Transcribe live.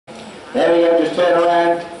There we go, just turn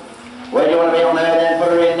around. Where do you want to be on there then?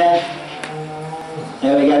 Put her in then.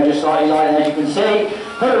 There we go, just slightly lighter as you can see.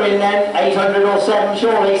 Put her in then, 800 or 7,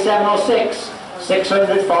 surely, 7 or 6.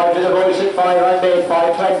 600, 5 to the voice at 5, I bid,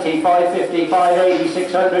 520, 550, 580,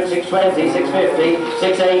 600, 620, 650,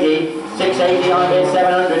 680, 680, I bid,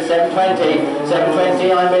 700, 720,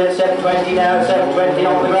 720, I bid at 720 now, at 720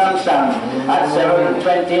 on the grandstand. At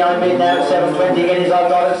 720, I bid now, at 720 guineas I've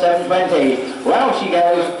got at 720. Well, she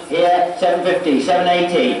goes here, 750,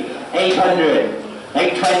 780, 800,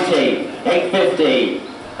 820, 850,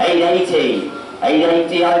 880.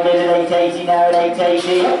 880, I bid at 880 now at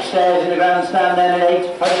 880, upstairs in the grandstand then at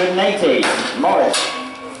 880. Morris.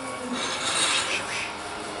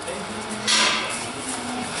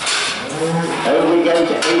 Over we go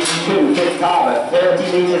to 82, Fifth Carver,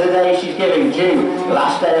 30 litres a day she's giving, June,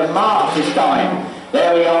 last day of March this time.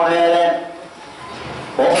 There we are there then.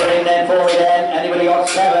 Put her in then for me then, anybody got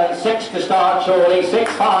 7, 6 to start surely,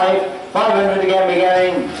 6, 5. 500 again we're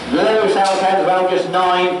going, low south hands well, just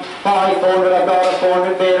 9, 5, 400 I've got a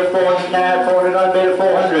 400 bid of 400 now, 400 I bid of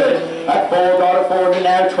 400, at 4 got a 400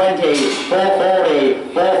 now, 20,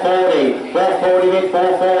 440, 440, 440 bid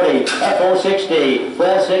 440, at 460,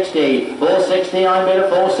 460, 460 I bid of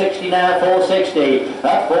 460 now, 460,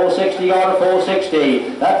 at 460 got a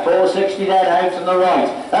 460, at 460 then out on the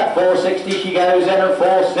right, at 460 she goes in at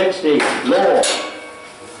 460, Law.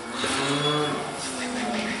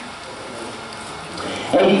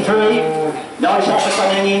 83, nice offer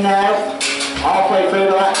coming in now, halfway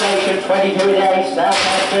through the lactation, 22 a day,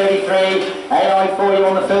 Southend 33, AI for you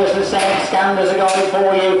on the first and the second, Scanders are going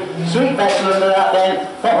for you, Sweet Vessel under that then,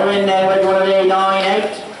 pop her in there, where do you want to be, 9,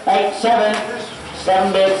 8, 8, 7,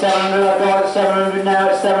 7 bid, 700 I've got at 700 now,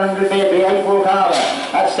 at 700 bid, be 8 for Carver,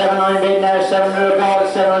 at 79 bid now, 700 I've got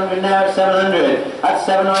at 700 now, at 700, at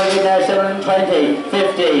 79 bid now, 720,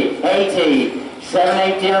 50, 80,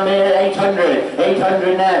 780 on there, 800,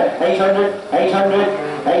 800 now, 800, 800,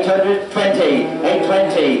 820,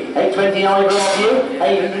 820, 820 either of you,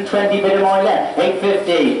 820 bid of my left,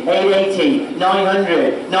 850, 880,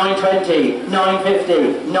 900, 920,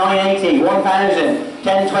 950, 980, 1000,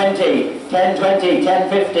 1020, 1020,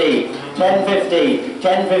 1050, 1050,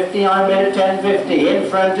 1050, I'm bid at 1050, in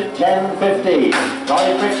front at 1050,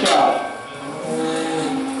 Clive Pritchard.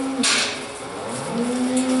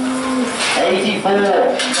 84, 20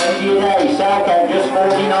 a day, Southend just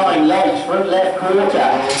 49, legs, front left quarter,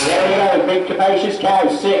 there we go, big capacious cow,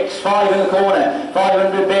 6, 5 in the corner,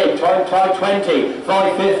 500 bid, try 20,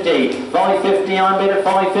 550, 550 I'm bid at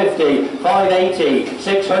 550, 580,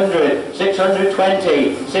 600,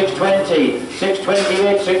 620, 620, 620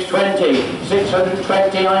 bid, 620,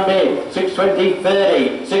 620 I'm bid, 620,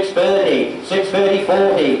 30, 630, 630,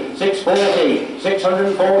 40, 640,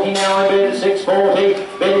 640 now I'm bid at 640,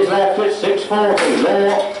 bid is left at 640,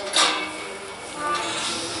 Law.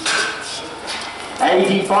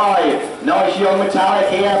 85, nice young metallic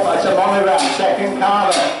here, it's a monogram, second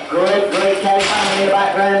Carver, great cow family in the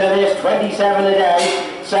background of this, 27 a day,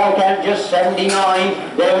 Southend just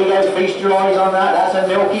 79, there we go, feast your eyes on that, that's a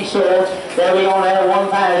milky sort, there we go now,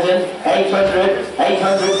 1,000, 800,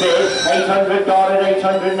 800 bid, 800 got it,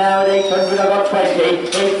 800 now at 800, I got 20,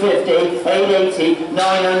 850, 880,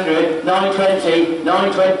 900, 920,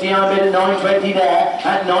 920, I bid at 920 there,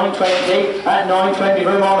 at 920, at 920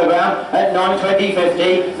 for a monogram, at 920,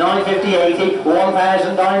 50, 950, 80,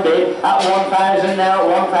 1,000 I bid, at 1,000 now,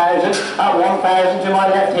 at 1,000, at 1,000 to my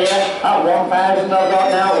left here, at 1,000 I've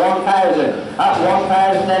got now, 1,000, at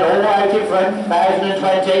 1,000 then all out in front,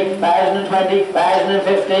 1,020, 1,020,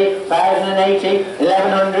 1,050, 1,080,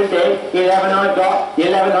 1,100 bid, 11 I've got,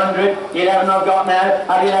 1,100, 11 I've got now,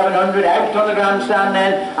 at 1,100 out on the grandstand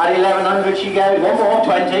then, at 1,100 she goes, one more,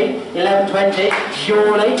 20, 1,120,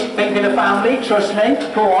 surely, think of the family, trust me,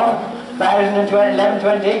 go on, 1,020,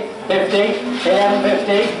 1,120, 50,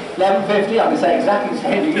 1,150, 1,150, I can say exactly the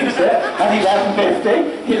same to you, sir, at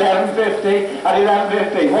 1,150, 1,150, at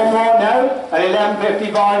 1,150, one more, no, at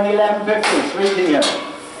 1,150, buying the 1,150, sweeting you.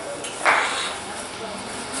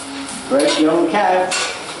 Great young cow.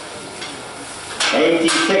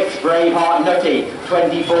 86, Braveheart Nutty,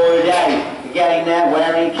 24 a day. Again there,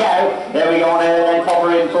 wearing cow. There we go now, then pop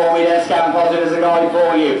her in for me, then scan pop it as a guide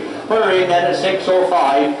for you. Put her in then at 6 or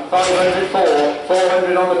 5, 500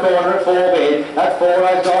 400 on the corner at 4 bid, at 4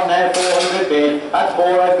 I've got now 400 bid, at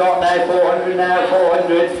 4 I've got now 400 now,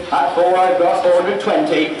 400, at 4 I've got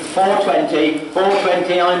 420,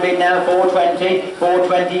 420 I'm bid now 420,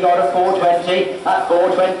 420 got a 420, at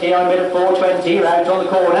 420 I'm bid at 420, right on the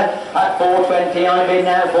corner, at 420 I'm bid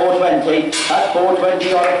now 420, at 420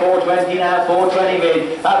 got a 420 now, 420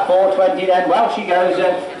 bid, at 420 then, well she goes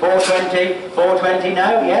at 420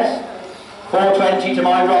 now, yes? 420 to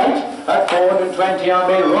my right, at 420 I'm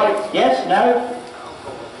being right, yes, no?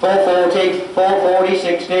 440,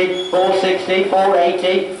 60, 460,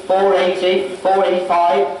 480, 480,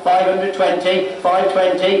 485, 520,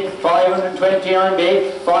 520, 520 I'm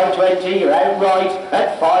bid, 520, you're out right,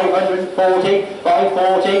 at 540,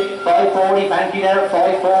 540, 540, thank you now,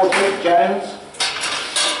 540, Jones.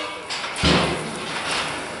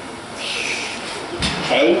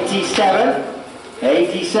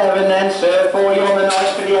 87 then, serve for you on the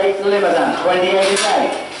night for the 8th Limousin, 28 a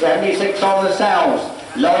day, 76 on the Salves,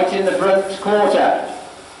 light in the front quarter.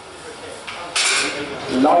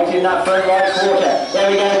 Light in that front right quarter. There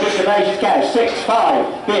we go, good capacious cow.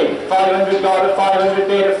 6-5 bid. 500 got a 500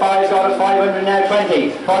 bid. A 5 got a 500 now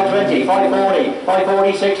 20. 520, 540,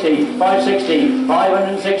 540, 60, 560,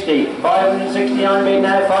 560, 560 on bid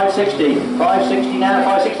now 560, 560 now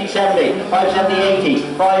 560, 70, 570,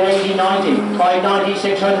 80, 580, 90, 590,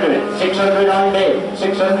 600, 600 on bid.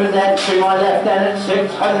 600 then to my left then at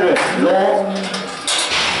 600. Law.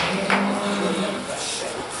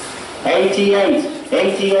 88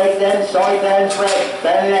 then, side then, Fred,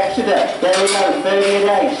 then in Exeter, there we go, 30 a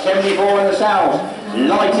day, 74 in the South,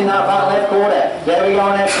 light in that back left quarter, there we go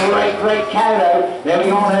on there, great cow though, there we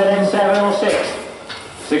go on there then, 7 or 6.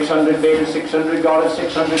 600 bid, 600 got it,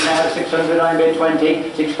 600 now, 600 I'm bid,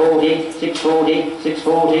 20, 640, 640,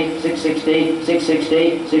 640, 660,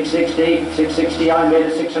 660, 660, 660 I'm bid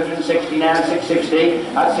at 660 now, 660,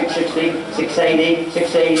 at 660, 680,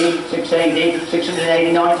 680, 680,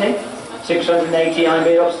 680, 90. 680 I'm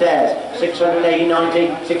bid upstairs, 680, 90,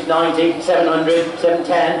 690, 700,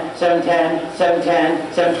 710, 710,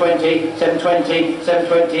 710, 720, 720,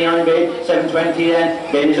 720 I'm bid, 720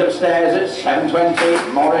 then, bid is upstairs at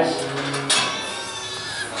 720, Morris.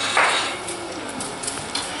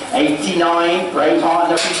 89, Braveheart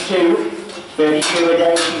lucky 2, 32 a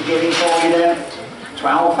day she's giving for you then,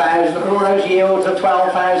 12,000, look at all those yields of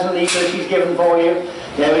 12,000 litres she's given for you.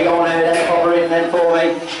 There we go now then, pop her in then for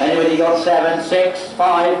me. Anybody got 7, 6,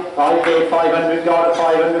 5, 5 bid, 500 got a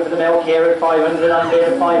 500 for the milk here at 500, I'm bid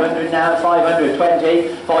at 500 now, 500, 20,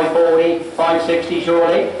 540, 560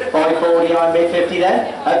 surely, 540 I'm bid 50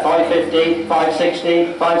 then, at 550,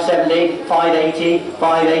 560, 570, 580,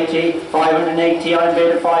 580, 580 I'm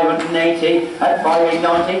bid at 580, at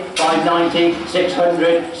 590, 590,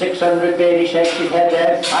 600, 600 bid, he shakes his head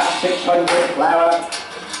there, at 600, flower.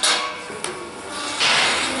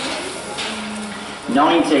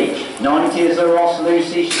 90 is the Ross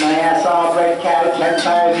Lucy SR bred cow,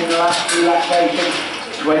 10,000 last relaxation,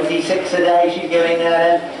 26 a day she's giving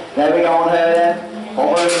there then. There we go on her then.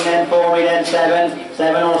 Pop her in then for me then,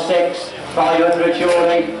 7 or 6, 500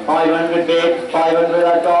 surely, 500 bid, 500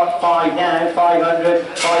 I've got, 5 now, 500,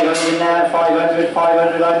 500 now, 500,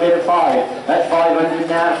 500 I bid a 5, at 500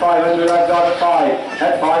 now, 500 I've got a 5,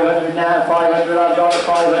 at 500 now, 500 I've got a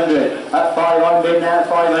 500, at 5 I bid now,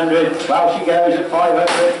 500, well she goes at 500,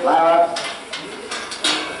 flower.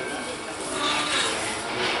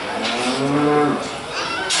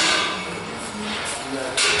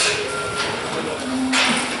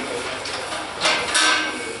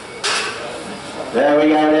 There we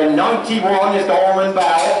go then, 91 is the Ormond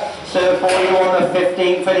Bell, serve for you on the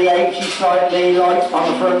 15 for the 8, she's slightly light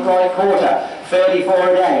on the front right quarter, 34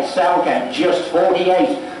 a day, Sal count just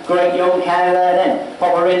 48, great young cow there then,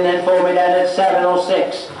 pop her in then for me then at 7 or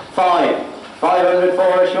 6, 5, 500 for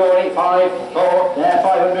her surely, 5, 4, there,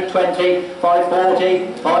 520, 540,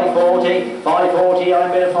 540, 540,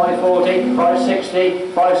 I'm bid at 540,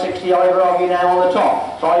 560, 560 over argue now on the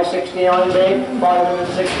top, 560 I'm bid,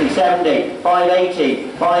 560, 70,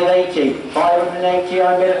 580, 580, 580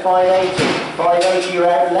 I'm bid at 580, 580 you're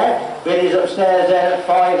out left, bid is upstairs there at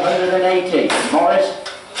 580, Morris.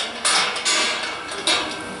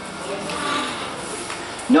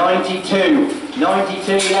 92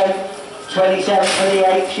 then. 27 for the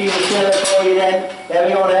 8, she was still for you then. There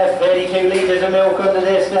we go there, 32 litres of milk under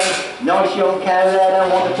this then. Nice young cow there then,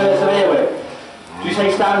 want to persevere with. Did you say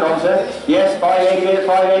stand on, sir? Yes, 580 bid,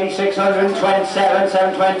 580, 627,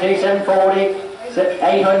 720, 740,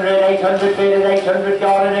 800, 800 bid at 800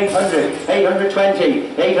 gone at 800,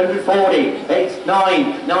 820, 840,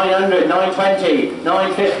 900, 920,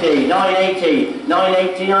 950, 980,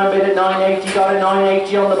 980 I'm bid at 980, got a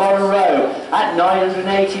 980 on the bottom row. At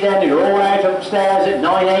 980 then, you're all out upstairs at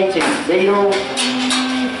 980. Beadle.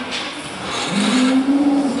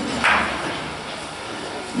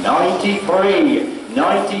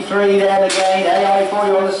 93 then again, AI for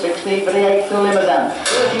you on the 16th for the 8th to Limousin.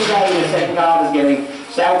 30 days the second card is giving.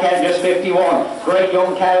 Southend just 51. Great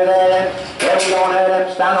young cow there then. There we go on her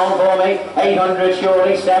then. Stand on for me. 800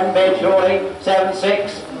 surely. 7 bid surely. 7,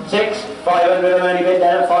 6. 500 I'm only bid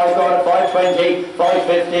then. 5 gone at 520.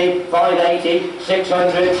 550. 580.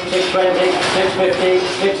 600. 620. 650.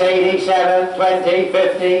 680. 7, 20.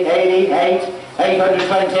 50. 80. 8.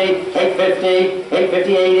 820, 850,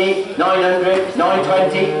 850, 80, 900,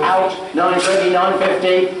 920, out, 920,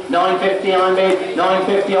 950, 950 I'm bid,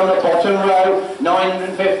 950 on the bottom row,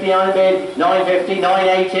 950 I'm bid, 950,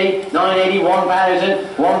 980, 980,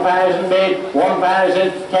 1,000, 1,000 bid, 1,000,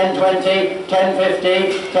 1020,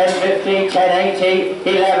 1050, 1050, 1080,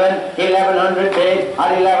 11, 1100 bid,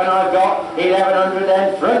 at 11 I've got, 1100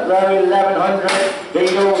 then, front row 1100,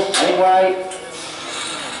 Beagles, anyway.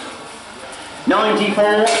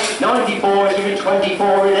 94 is giving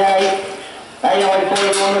 24 a day. AI for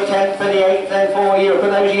you on the 10th for the 8th then for you. Look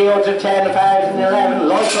at those yields of 10, 1,011.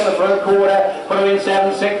 Lights on the front quarter. Put them in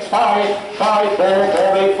 7, 6, 5, 5, 4,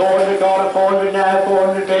 4 bid, 400 got a 400 now,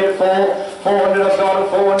 400 bid at 4. 400 I've got a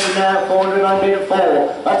 400 now, 400 I'm bid at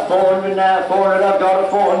 4. That's 400 now, 400 I've got a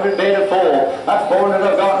 400 bid at 4. That's 400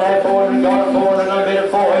 I've got now, 400 got a 400 I'm bid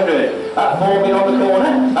at 400. That's 4 bid on the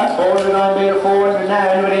corner. That's 400 I'm bid at 400 now.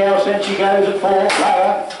 Anybody else then she goes at 4.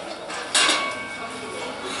 Lower.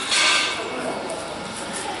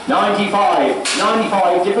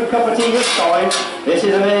 95, different cup of tea this time. This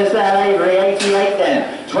is a Mearsdale Avery, 88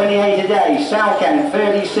 then, 28 a day, Southend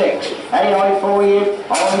 36, AI for you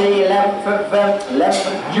on the 11th of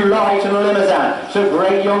July to the Limousin. So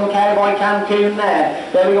great young cow by Cancun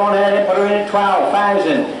there. There we go on ahead and put her in at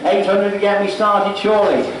 12,000, 800 to get me started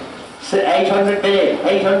surely. 800 bid,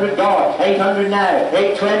 800 got, 800 now,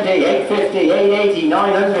 820, 850, 880,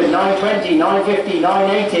 900, 920, 950,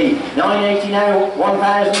 980, 980 now,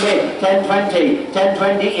 1,000 bid, 1020,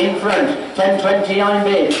 1020 in front, 1020 I'm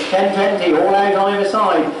bid, 1020 all out either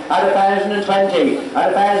side, at 1,020,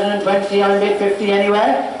 at 1,020 I'm bid 50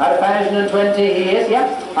 anywhere, at 1,020 he is, yeah,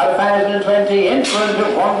 at 1,020 in front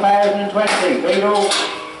of 1,020, Beadle.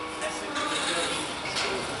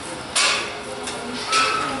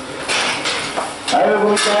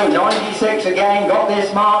 Over we go, 96 again, got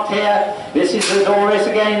this marked here. This is the Doris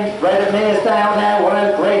again, bred at Mearsdale now, one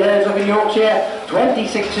of those great herds up in Yorkshire.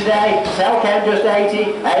 26 today, Southend just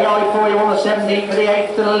 80, AI for you on the 17th for the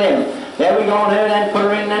 8th to the limb. There we go on her then, put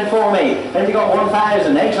her in then for me. Then we got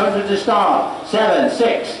 1,800 to start, 7,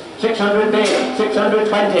 6. 600 bid,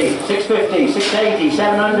 620, 650, 680,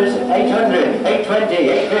 700, 800, 820,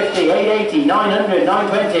 850, 880, 900,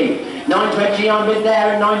 920. 920 I'm bid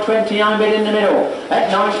there and 920 I'm bid in the middle.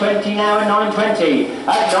 At 920 now and 920.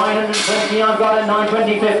 At 920 I've got a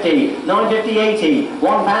 920 50, 950 80,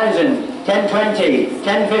 1,000, 1020,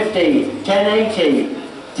 1050, 1080.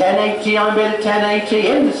 1080 I'm bid at 1080.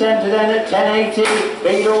 In the centre then at 1080.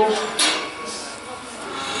 Beagles.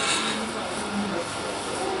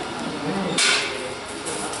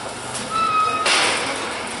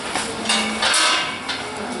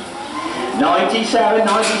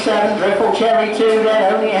 97, Driftle Cherry 2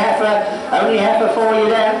 then, only heifer for you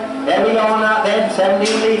then. There we go on that then,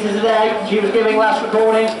 17 litres a day, she was giving last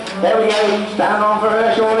recording. There we go, stand on for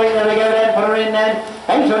her surely, there we go then, put her in then.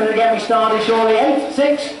 800 to get me started surely, 8,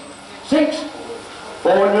 6,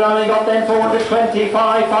 400 only got then, 425,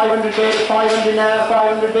 500 bid at 500 now,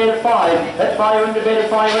 500 bid at 5, at 500 bid at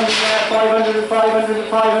 500 now, 500 at 500 at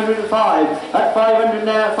 500 at 5, at 500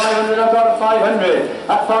 now, 500 I've got at 500,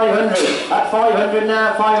 at 500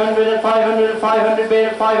 now, 500 at 500 at 500 bid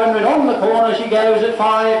at 500, on the corner she goes at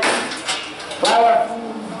 5, Flower,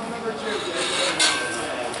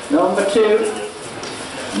 number 2,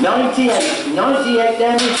 98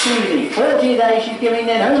 then is Susie, 40 a day she's giving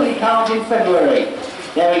then, only calves in February.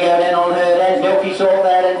 There we go then on her then, milky salt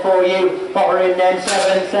there then for you, pop her in then,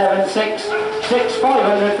 7, 6,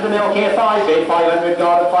 500 for the milk here, 5 bid, 500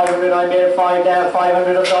 got at 500 I'm bid at 5 down,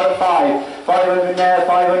 500 I've got at 5, 500 now,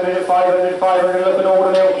 500 at 500, 500 look at all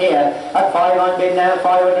the milk here, at 5 I'm bid now,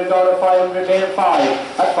 500 got at 500 bid at 5,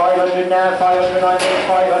 at 500 now, 500 I'm bid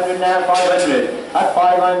at 500 now, 500, at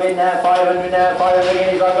 5 I'm bid now, 500 now, 500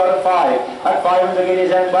 guineas I've got at 5, at 500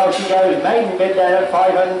 guineas and well she goes, maiden bid then at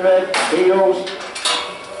 500, Eagles.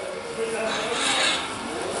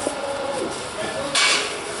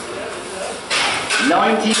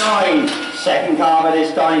 99. Second carver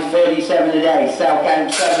this time, 37 a day. Sell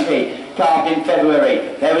count 70. Carved in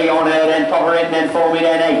February. There we go on her then. Pop her in then for me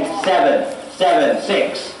then. 8, 7,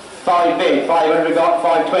 6. 5 bid, 500 got,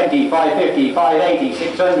 520, 550, 580,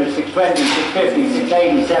 600, 620, 650,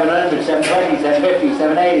 680, 700, 720, 750,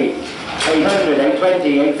 780, 800,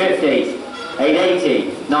 820, 850,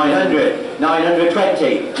 880, 900,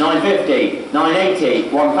 920, 950,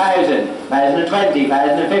 980, 1000, 1020,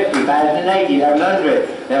 1050, 1080,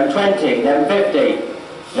 1100, 1120, 1150,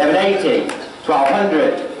 1180,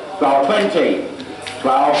 1200, 1220,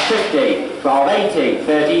 1250, 1280,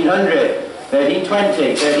 1300,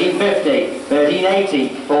 1320, 1350,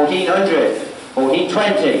 1380, 1400,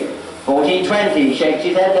 1420, 1420, shakes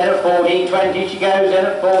his head then at 1420, she goes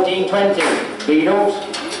then at 1420, Beatles,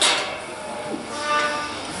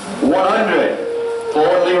 100,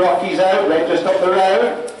 Fordley Rockies out, red just up the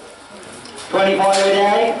road, 25 a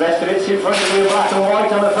day, rest of it's in front of you, black and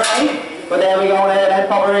white I'm afraid, but there we go there, then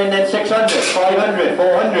pop her in, then 600, 500,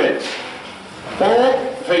 400,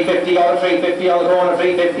 4, 350 on 350 on the corner,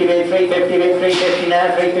 350 bid, 350 bid, 350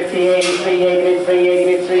 now, 350, 80, 380 bid, 380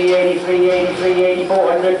 bid, 380, 380, 380,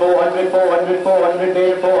 400, 400, 400, 400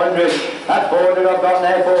 bid, 400. That's 400 I've got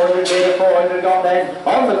there, 400 bid, 400 got then.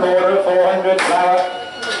 On the corner, 400 flower.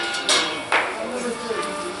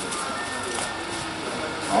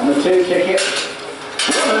 On the 2 ticket.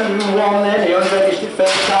 101 then, the unregistered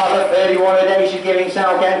first carver, 31 a day, she's giving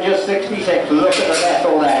sale count just 66. Look at the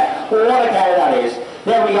vessel there. What a cow that is.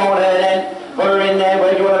 There we go on her then. Put her in there.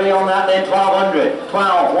 Where do you want to be on that then? 1200,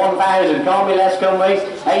 12, 1000. Can't be less, can we?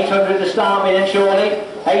 800 to start me then, surely.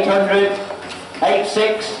 800,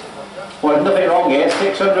 86. Well, there's nothing wrong here.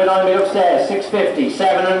 600 I'm bid upstairs. 650,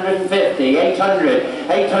 750, 800.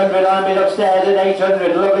 800 I'm bid upstairs at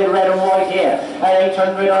 800. Lovely red and white here. At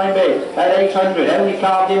 800 I'm bid. At 800. Only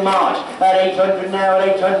carved in March. At 800 now. At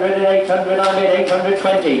 800. At 800 I'm bid.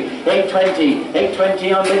 820. 820.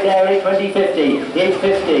 820 I'm bid there. 820. 50.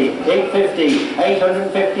 850. 850.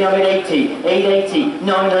 850 I'm bid. 80. 880.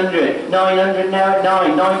 900. 900 now at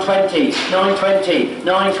 9. 920. 920.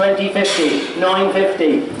 920. 50.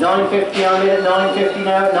 950. 950. I'm bid at 950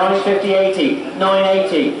 now, 950, 80,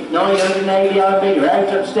 980, 980 I'm bid,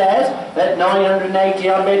 right upstairs, at 980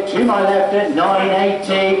 I'm bid, to my left at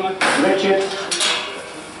 980, Richard,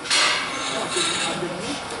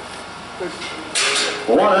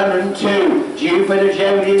 102, Jupiter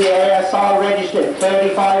Jody, the ASR registered,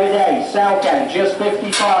 35 a day, sell count, just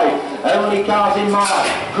 55, only cars in March,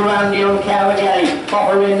 grand young cow again,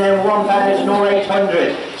 pop her in then 1,000 or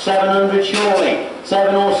 800, 700 surely,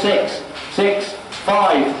 7 or 6, 6,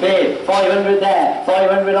 5, bid, 500 there,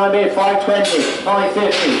 500 I bid, 520,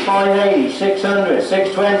 550, 580, 600,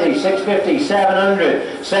 620, 650,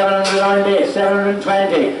 700, 700 I bid,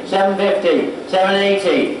 720, 750,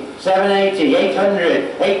 780, 780,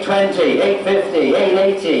 800, 820, 850,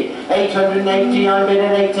 880, 880 I'm bid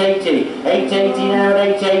at 880, 880 now at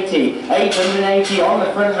 880, 880 on the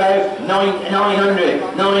front row,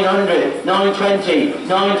 900, 900, 920,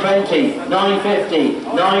 920, 950,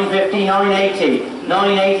 950, 980,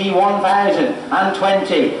 980, 1,000 and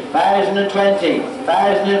 20, 1,020,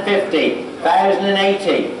 1,050,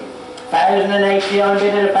 1,080, 1,080 I'm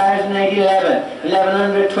bid at 1,080,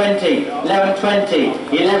 1,120, 1120,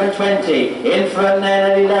 1120, in front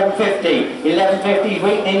then at 1150, 1150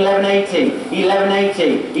 weakening, 1180,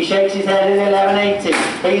 1180, he shakes his head at 1180,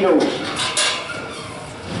 Beatles.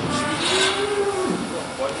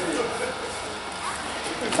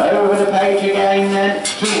 Over the page again then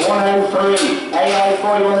to 103, AI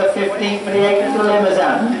 41 the 15th for the 8th of the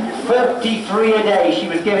Limousin. 53 a day she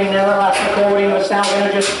was giving them the last recording was now going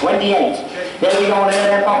to just 28. There we go on there,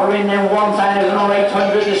 then pop her in then 1,000 or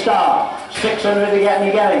 800 to start. 600 to get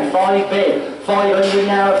me going, 5 bid, 500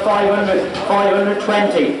 now at 500,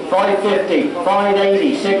 520, 550,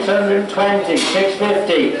 580, 620,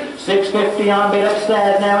 650, 650 I'm bid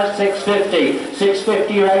upstairs now at 650,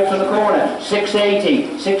 650 you're out from the corner,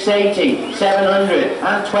 680, 680,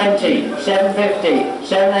 720, 750,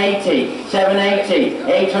 780, 780,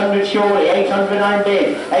 800 surely, 800 I'm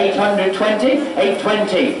bid, 820,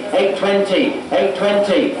 820, 820,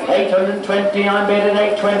 820, 820 I'm bid at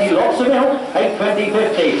 820, lots of milk, 820,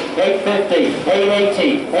 50, 850,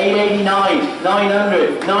 880, 889,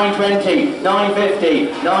 900, 920,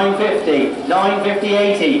 950, 950, 950,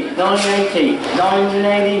 80, 980,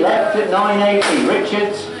 980, left at 980,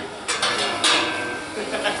 Richards.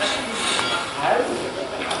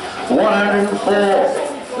 104,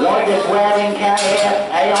 Lightest wearing cow here,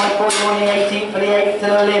 AI 41 the 18th for the 8th to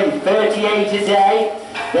the limb, 38 a day.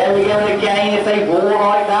 There we go again, if they bore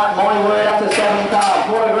like that, my word, after 7 calves,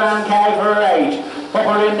 what a grand cow for her age.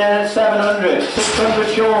 then at 700. 600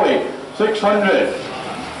 surely. 600.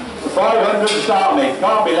 500 to start me.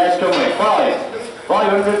 Can't be less, can we?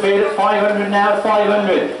 500 bid at 500 now,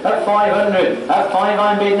 500, at 500, at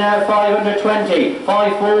 5 bid now, 520,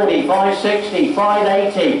 540, 560,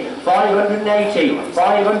 580, 580,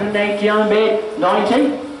 580 I'm bid,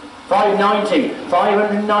 90, 590,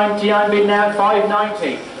 590 I'm bid now,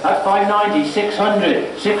 590, at 590,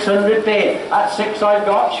 600, 600 bid, at 6 I've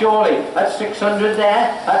got surely, at 600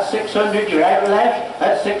 there, at 600 you're out left,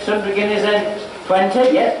 at 600 guineas then,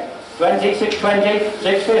 20, yes. 20, 620,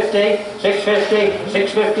 650, 650,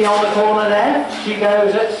 650 on the corner there. She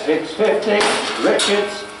goes at 650.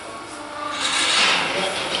 Richards.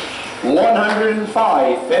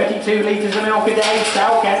 105, 32 litres of milk a day.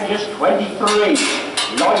 Southend just 23.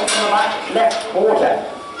 Light on the back, left quarter.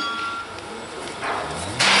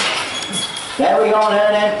 There we go on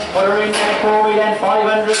her then, put her in there for me then,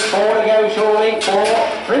 500, 4 to go surely, 4,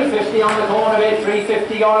 350 on the corner bid,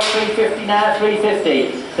 350 on, 350 now,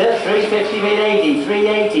 350, 350 bid 80,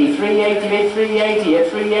 380, 380 bid 380,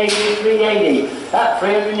 at 380, 380, at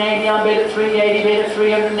 380 on bid at 380, bid at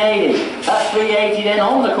 380, at 380 then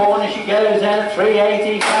on the corner she goes then at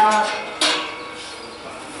 380, car.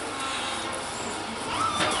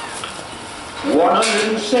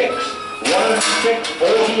 106. 106,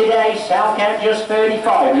 40 a day, Southend just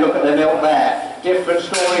 35. Look at the milk there. Different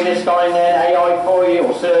story this time then, AI for you,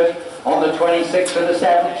 or search on the 26th of the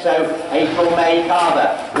 7th, so April, May,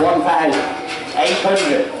 Carver,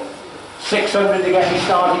 1,800. 600 to get me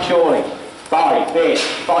started surely. 5 bid,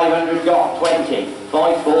 500 got, 20,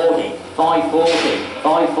 540, 540,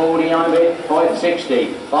 540 I'm bid,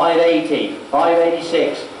 560, 580,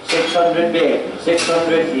 586, 600 bid,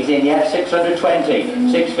 600 is in, yeah,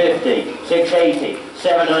 620, 650, 680,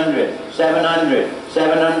 700, 700,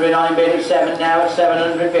 700 I'm bid at 7 now, at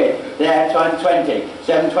 700 bid, there, 20,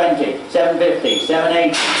 720, 750,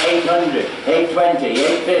 780, 800, 820,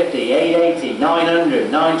 850, 880,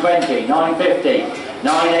 900, 920, 950,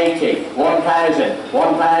 980, 1,000,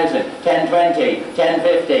 1,000, 1020,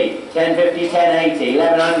 1050, 1050, 1080,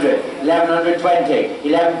 1100, 1120,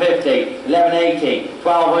 1150, 1180,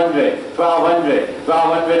 1200, 1200,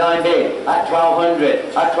 1200 I'm bid, at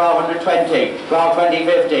 1200, at 1220, 1220,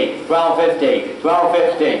 50, 1250,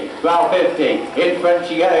 1250, 1250, in front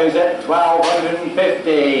she goes at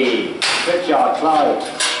 1250. Pritchard, close.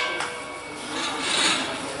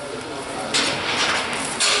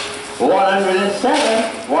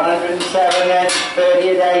 107, 107 then, 30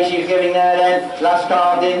 a day she's giving there then, last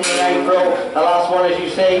card in April, the last one as you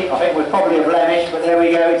see, I think was probably a blemish, but there we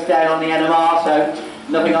go, it's down on the NMR, so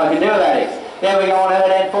nothing I can do about it. There we go on her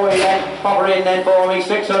then for you then, pop her in then for me,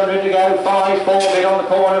 600 to go, 5, 4 bid on the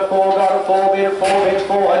corner, 4 got a 4 bid, 4 bid,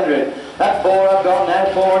 400. That's 4 I've got now,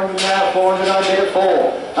 400 now, 400 I bid at 4.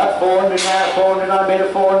 That's 400 now, 400 I bid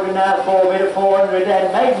at 400 now, 4 bid at 400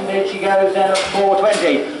 then, maiden bid she goes then at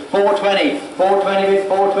 420. 420, 420 bid,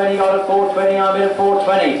 420 got at 420, I bid at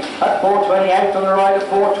 420. That's 420 out on the right at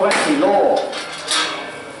 420, Law.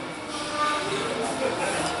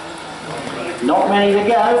 Not many to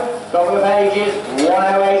go. Couple of pages,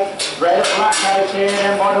 108, Bread at Black House here,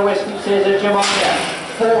 then by the Whisky Scissors, Jamaica.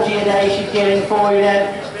 40 a day she's giving for you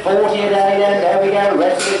then. 40 a day then, there we go,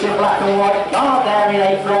 rest of it's in black and white. Card there in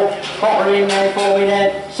April, pop her in there for me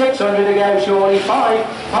then. 600 to go surely, 5,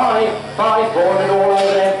 400 all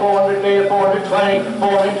over there, 400 bid, 420,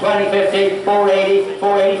 420, 50, 480,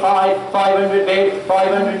 485, 500 bid,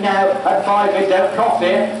 500 now, at 5 bid, don't cough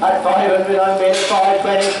here, at 500 I'm bid,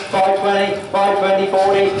 520, 520, 520,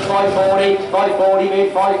 40, 540, 540 bid,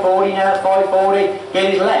 540 now, 540,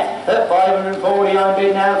 bid is left, at 540 I'm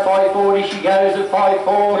bid now, 540 she goes at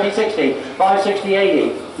 540, 60, 560,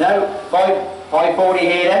 80, no, 540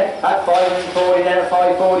 here then, at 540 then, at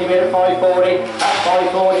 540 bid, at 540, at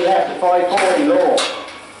 540 left, at 540, Law.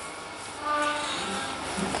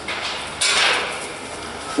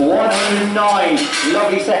 109,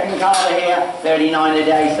 lovely second colour here, 39 a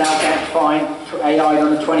day, Southend fine, AI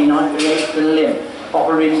on the 29th of the 8th to Limb. Pop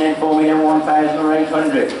her in then for me then,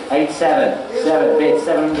 1,800, 87, 7 bid,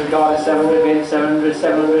 700 got it, 700 bid, 700,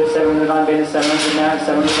 700, 700 I'm bid, 700 now,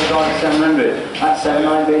 700 got it, 700, at 7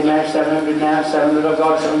 I'm bid now, 700 now, 700 I've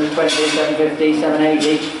got, 720, 750,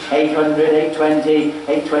 780, 800, 820,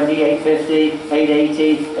 820, 850,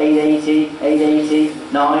 880, 880, 880,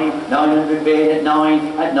 900 bid at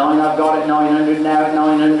 9 I've got it, 900 now at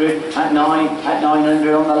 900, at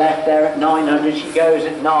 900 on the left there at 900 she goes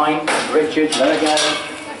at 9, Richards, let her go.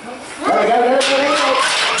 There we go, there we go.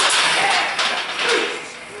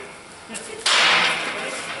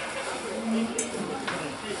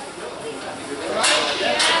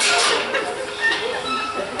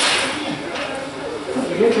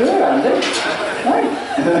 get through it, Andy. Right.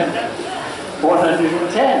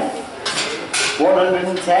 110.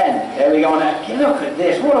 110. There we go. Now, look at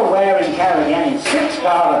this. What a wear and tear again. 6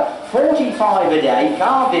 carver, 45 a day,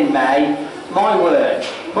 carved in May. My word.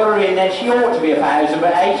 Put her in there. She ought to be 1,000,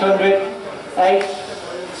 but 800,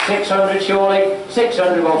 600 surely.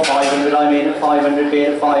 600 or 500. I'm in at 500. Bid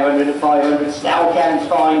at 500 at 500. Stout count's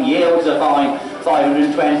fine. Yields are fine.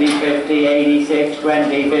 520, 50, 86,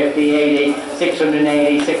 20, 50, 80,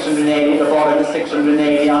 680, 680 at the bottom,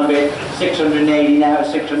 680 I'm bid, 680 now,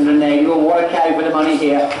 680, oh what a cow for the money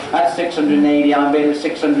here, at 680 I'm bid, at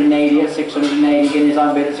 680, at 680 guineas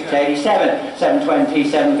I'm bid, at 687, 720,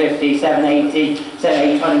 750, 780,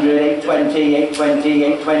 800, 820, 820,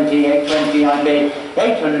 820, 820 I'm bid,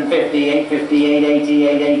 850, 850, 880,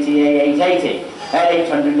 880, 880. At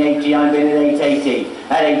 880, I'm bid at 880.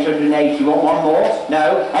 At 880, want one more?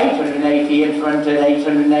 No, 880 in front at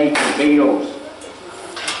 880. Beatles.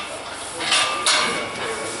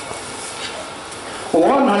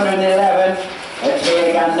 111. Let's see it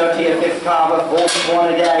again. Nutty, a 5th carver,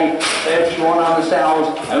 41 a day, 31 on the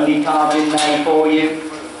cells. Only carved in May for you.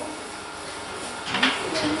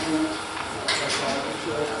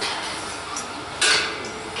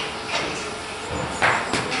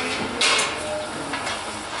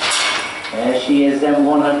 There she is then,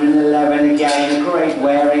 111 again, a great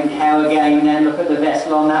wearing cow again then, look at the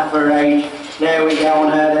vessel on that for age. There we go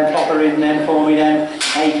on her then, pop her in then for me then,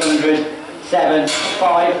 800, 7,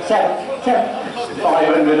 5,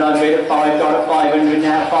 500 I'm bid at 5, got at 500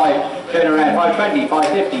 now, 5, turn around, 520,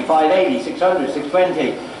 550, 580, 600,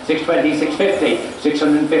 620, 620, 650,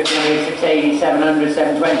 650, 680, 700,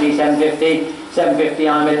 720, 750, 750,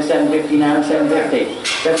 I'm in at 750 now, 750,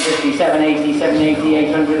 750, 780, 780,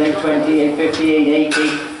 800, 820, 850,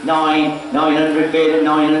 880, 900 bid at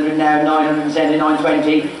 900 now, 970,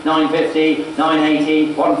 920, 950,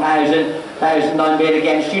 980, 1,000, 1,000 I'm bid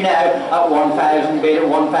against you now, at 1,000 bid at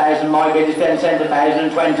 1,000, my bid is 10 cents,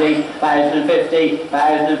 1,020, 1,050,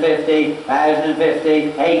 1,050,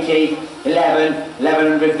 1,050, 80,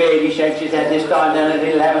 1,100 bid, he shakes his head this time, then at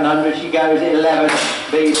 1,100 she goes at 11,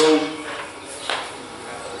 Beatles.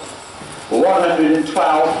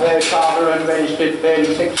 112, third carver unregistered,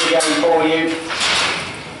 36 again for you.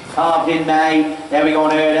 Carved in May, there we go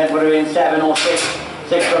on her then, put her in 7 or 6,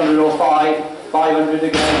 600 or 5, 500 to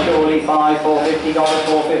go, surely 5, 450, got it,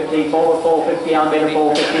 450, 450, I'm bid at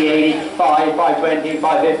 450, 80, 5, 520,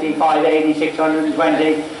 550, 580,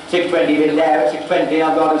 620, 620 bid there at 620,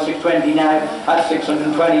 I've got at 620 now, at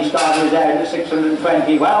 620, starters out at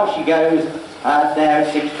 620, well she goes there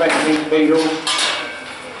at 620, Beatles.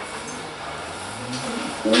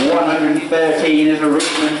 113 is a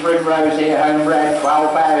Richmond Primrose here, homebred,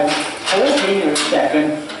 12,000, 14 a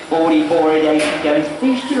second, 44 a day, going to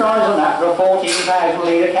feast your eyes on that for a 14,000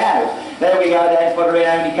 litre cow. There we go then, put her in,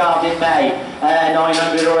 only carved in May,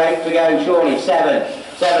 900 or 8 to go, surely,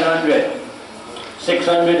 700,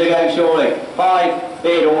 600 to go, surely, 5,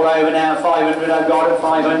 bid all over now, 500 I've got at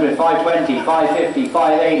 500, 520, 550,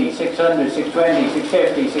 580, 600, 620,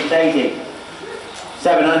 650, 680,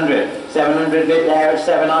 700 bid there at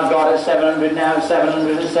 7, I've got at 700 now,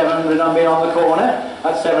 700 and 700 I'm bid on the corner,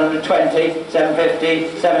 at 720,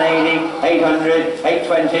 750, 780, 800,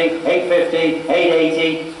 820, 850,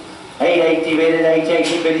 880, 880 bid at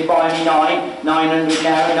 880, bid is buying me 900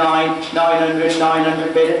 now,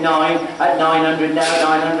 900 bid at 9, at 900 now,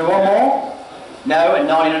 900, one more? No, at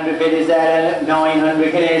 900 bid is there, at 900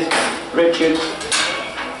 it is, Richard.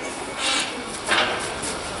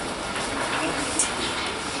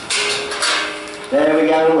 There we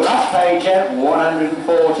go, last page here,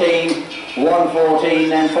 114, 114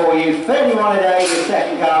 then for you, 31 a day, the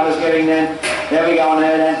second card is going then, there we go on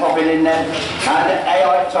there then, pop it in then, and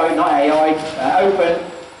AI, sorry not AI, open,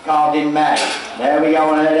 carved in May, there we go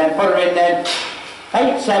on there then, put her in then,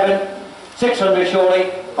 8, 7, 600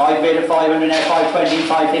 surely, 5 bid at 500 now, 520,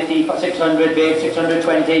 550, 600 bid,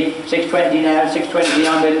 620, 620 now, 620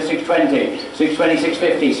 I'm bid at 620, 620,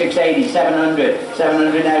 650, 680, 700,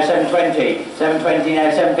 700 now, 720, 720 now,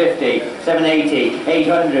 750, 780,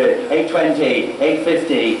 800, 820,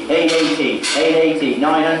 850, 880, 880,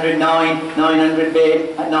 900, 900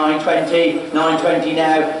 bid at 920, 920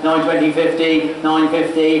 now, 920, 50,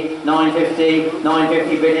 950, 950,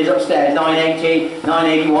 950 bid is upstairs, 980,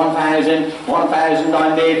 980, 1,000, 1,000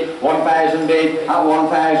 I'm bid, 1,000 bid at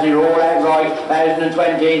 1,000, you're all out right,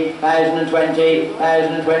 1,020, 1,020,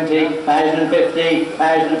 1,020, 1,050,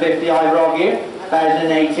 1,050, I rob you.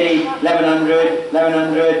 1,080, 1,100,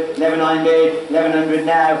 1,100, 11,9 bid, 1,100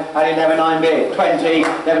 now, at 11,9 bid, 20,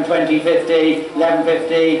 11,20, 50,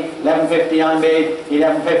 11,50, 11,50 I'm bid,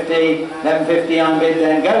 11,50, 11,50 I'm bid,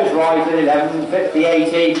 then goes right at 11,50,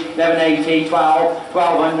 80, 11,80, 12,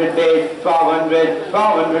 1,200 bid, 1,200,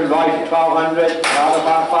 1,200 right at 1,200, rather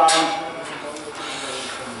back farms.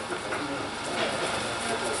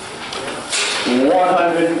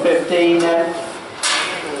 115 then.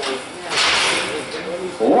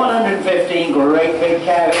 115, great big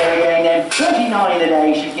cow here again then. 39 a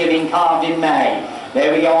day, she's giving calved in May.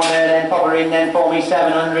 There we go on there then, pop her in then for me,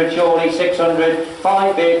 700 surely, 600,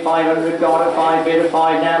 5 bid, 500 gone at 5 bid at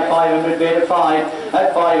 5 now, 500 bid at 5,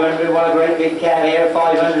 at 500, what a great big cow here at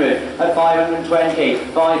 500, at 520,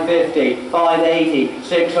 550, 580,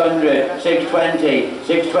 600, 620,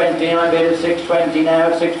 620, I bid at 620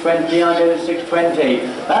 now, at 620, I bid at 620,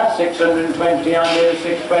 at 620, I bid at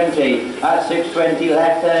 620, at 620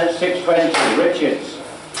 left there at 620, Richards.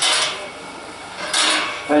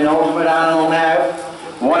 Penultimate animal now,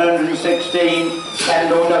 116,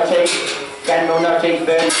 Kendall Nutty,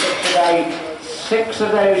 36 a day. 6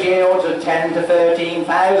 of those yields are 10 to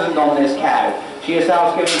 13,000 on this cow. She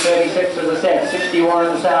herself's giving 36 as I said, 61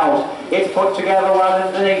 themselves. It's put together well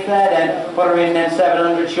underneath there then, put her in then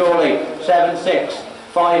 700 surely, 76,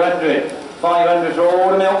 500. 500 for all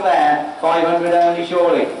the milk there, 500 only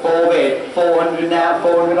surely, 4 bid, 400 now,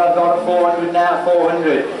 400 I've got at 400 now,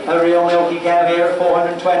 400, a real milky cow here at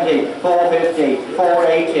 420, 450,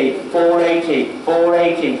 480, 480,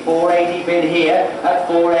 480, 480 bid here at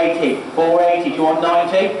 480, 480, do you want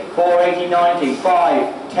 90? 480, 90,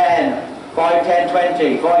 5, 10, 5, 10,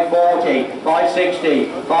 20, 540, 560,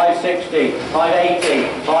 560, 580,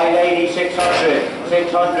 580, 600,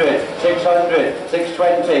 600, 600,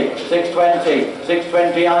 620, 620,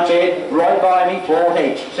 620 I'm bid, right by me,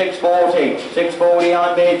 40, 640, 640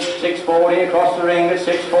 I'm bid, 640 across the ring at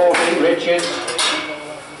 640, Richards.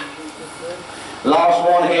 Last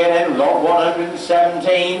one here then, lot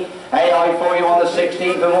 117, AI for you on the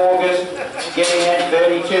 16th of August, giving then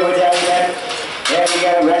 32 a day then. There we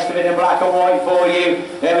go, rest of it in black and white for you.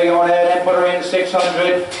 There we go on there, then put her in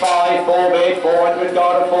 600, 5, 4 bid, 400,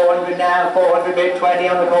 got her 400 now, 400 bid, 20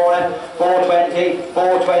 on the corner, 420,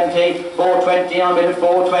 420, 420 on bid at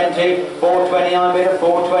 420, 420 on bid at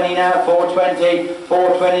 420 now, 420,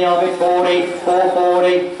 420 on bid 40,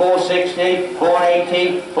 440, 460,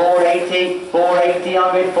 480, 480, 480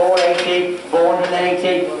 on bid 480,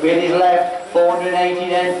 480, bid is left.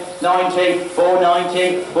 480 then, 90,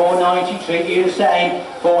 490, 490, treat you the same,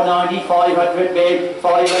 490, 500 bid,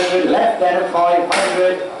 500 left then at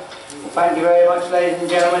 500. Thank you very much ladies and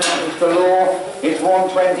gentlemen, that was the law. It's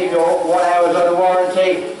 120 to 1 hour's under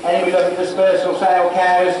warranty. Anybody looking for dispersal sale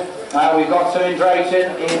cows, we've got some in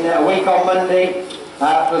Drayton in a week on Monday.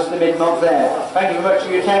 Plus the mid-month there. Thank you very much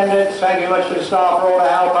for your attendance, thank you very much for the staff for all the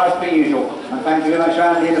help as per usual. And thank you very much for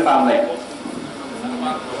Andy and the family.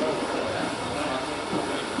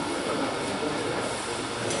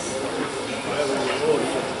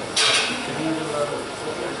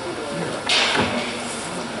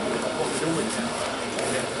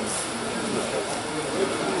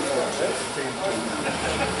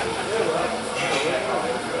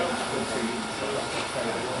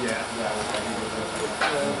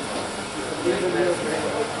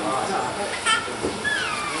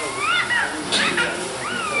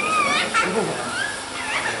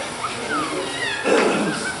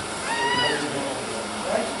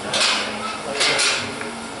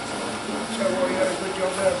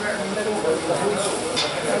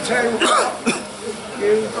 I'll tell you what, you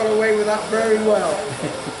got away with that very well.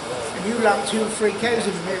 And you lapped 2 free cows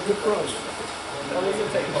in a good price. So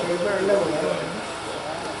you're very level there.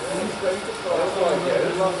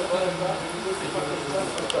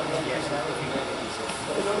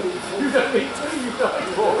 You don't need to,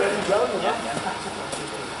 you've already done that.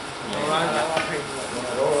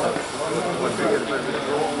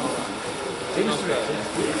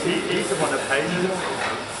 He's the one that pays it.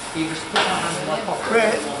 He just put my hand in my pocket.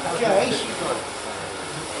 Brett, Jace.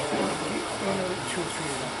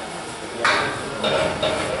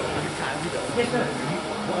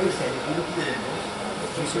 What he said, if you look at the windows,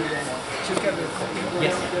 you see there now. Just get me a copy.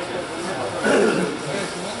 Yes.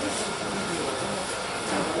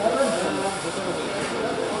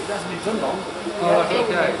 It hasn't been done long. Oh,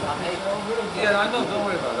 okay. Yeah, I know, don't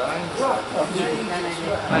worry about that. I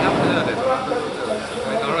haven't heard it.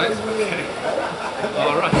 Alright, okay.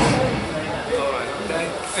 Alright. Alright, okay.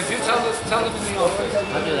 If you tell them in the office.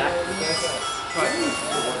 I'll do that. Right.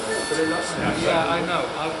 Yeah, I know.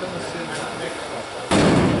 I'll come and see them.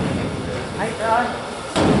 Hey, John.